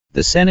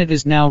The Senate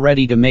is now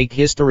ready to make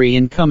history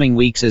in coming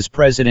weeks as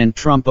President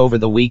Trump over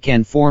the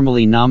weekend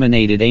formally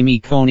nominated Amy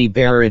Coney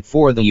Barrett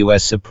for the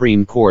U.S.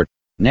 Supreme Court.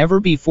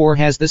 Never before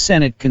has the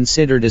Senate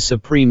considered a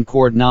Supreme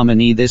Court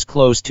nominee this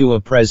close to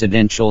a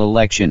presidential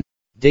election.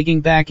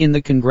 Digging back in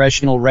the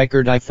congressional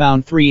record, I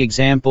found 3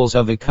 examples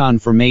of a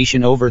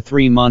confirmation over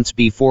 3 months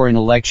before an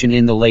election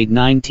in the late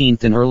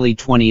 19th and early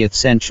 20th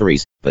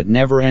centuries, but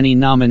never any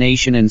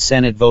nomination and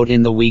Senate vote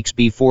in the weeks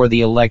before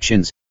the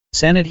elections.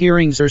 Senate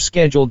hearings are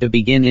scheduled to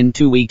begin in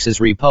 2 weeks as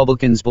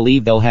Republicans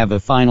believe they'll have a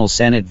final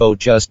Senate vote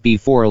just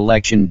before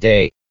Election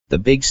Day. The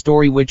big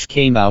story which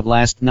came out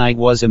last night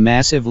was a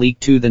massive leak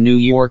to the New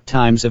York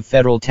Times of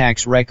federal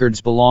tax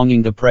records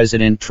belonging to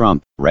President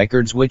Trump,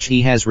 records which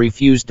he has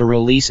refused to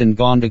release and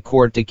gone to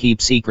court to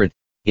keep secret.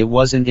 It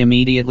wasn't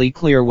immediately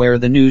clear where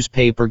the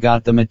newspaper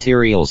got the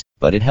materials,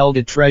 but it held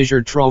a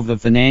treasure trove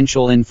of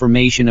financial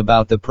information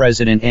about the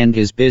president and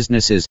his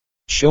businesses,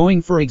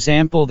 showing for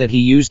example that he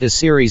used a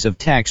series of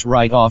tax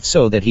write-offs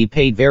so that he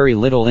paid very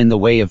little in the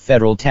way of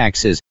federal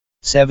taxes.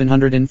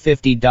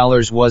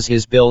 $750 was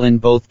his bill in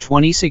both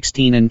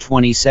 2016 and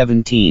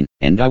 2017,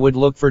 and I would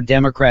look for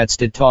Democrats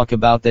to talk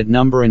about that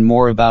number and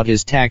more about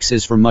his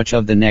taxes for much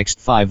of the next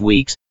 5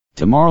 weeks.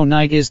 Tomorrow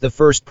night is the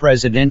first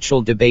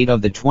presidential debate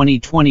of the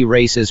 2020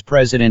 race as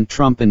President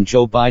Trump and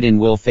Joe Biden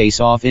will face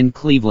off in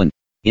Cleveland.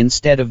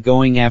 Instead of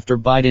going after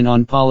Biden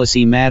on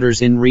policy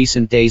matters in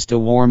recent days to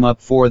warm up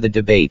for the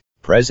debate,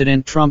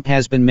 President Trump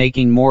has been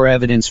making more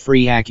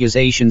evidence-free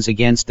accusations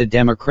against the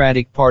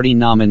Democratic Party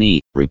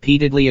nominee,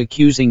 repeatedly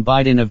accusing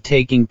Biden of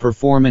taking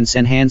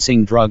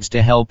performance-enhancing drugs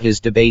to help his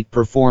debate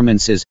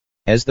performances,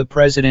 as the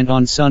president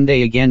on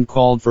Sunday again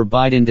called for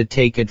Biden to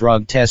take a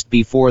drug test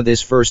before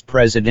this first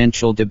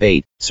presidential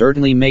debate,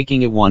 certainly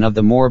making it one of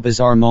the more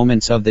bizarre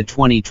moments of the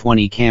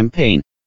 2020 campaign.